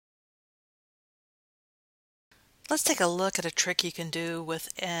Let's take a look at a trick you can do with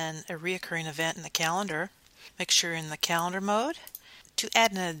a reoccurring event in the calendar. Make sure you're in the calendar mode. To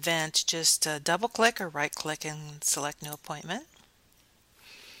add an event, just double click or right click and select new appointment.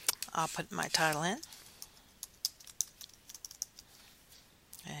 I'll put my title in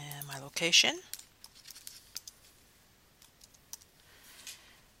and my location,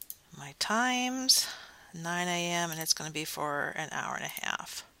 my times, 9 a.m. and it's going to be for an hour and a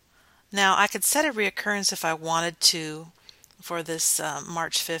half. Now I could set a reoccurrence if I wanted to for this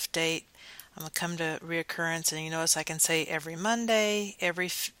March 5th date. I'm going to come to reoccurrence, and you notice I can say every Monday, every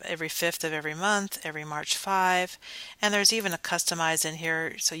 5th of every month, every March 5, and there's even a customize in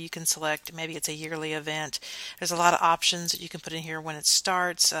here, so you can select maybe it's a yearly event. There's a lot of options that you can put in here when it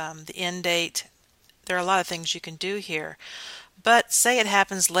starts, the end date. There are a lot of things you can do here. But say it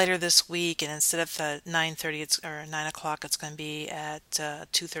happens later this week, and instead of 9:30 or 9 o'clock, it's going to be at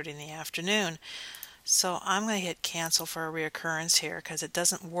 2:30 in the afternoon. So I'm going to hit cancel for a reoccurrence here because it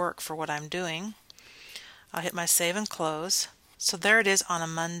doesn't work for what I'm doing. I'll hit my save and close. So there it is on a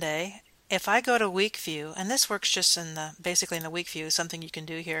Monday. If I go to week view, and this works just in the basically in the week view, something you can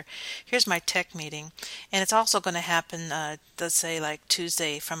do here. Here's my tech meeting, and it's also going to happen let's say like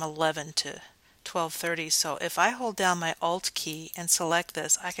Tuesday from 11 to 12:30. So if I hold down my Alt key and select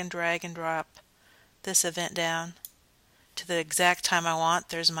this, I can drag and drop this event down to the exact time I want.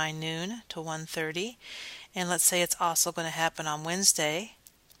 There's my noon to 1:30, and let's say it's also going to happen on Wednesday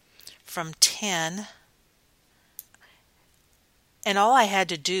from 10, and all I had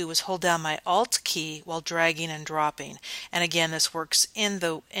to do was hold down my Alt key while dragging and dropping. And again, this works in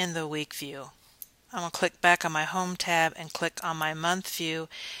the week view. I'm going to click back on my home tab and click on my month view.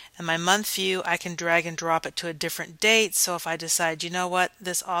 And my month view, I can drag and drop it to a different date. So if I decide, you know what,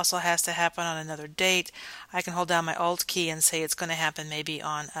 this also has to happen on another date, I can hold down my Alt key and say it's going to happen maybe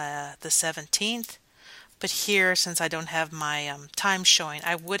on the 17th. But here, since I don't have my time showing,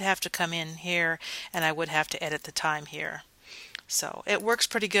 I would have to come in here and I would have to edit the time here. So it works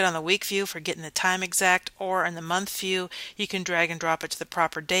pretty good on the week view for getting the time exact, or in the month view you can drag and drop it to the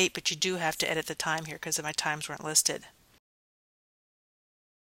proper date, but you do have to edit the time here because my times weren't listed.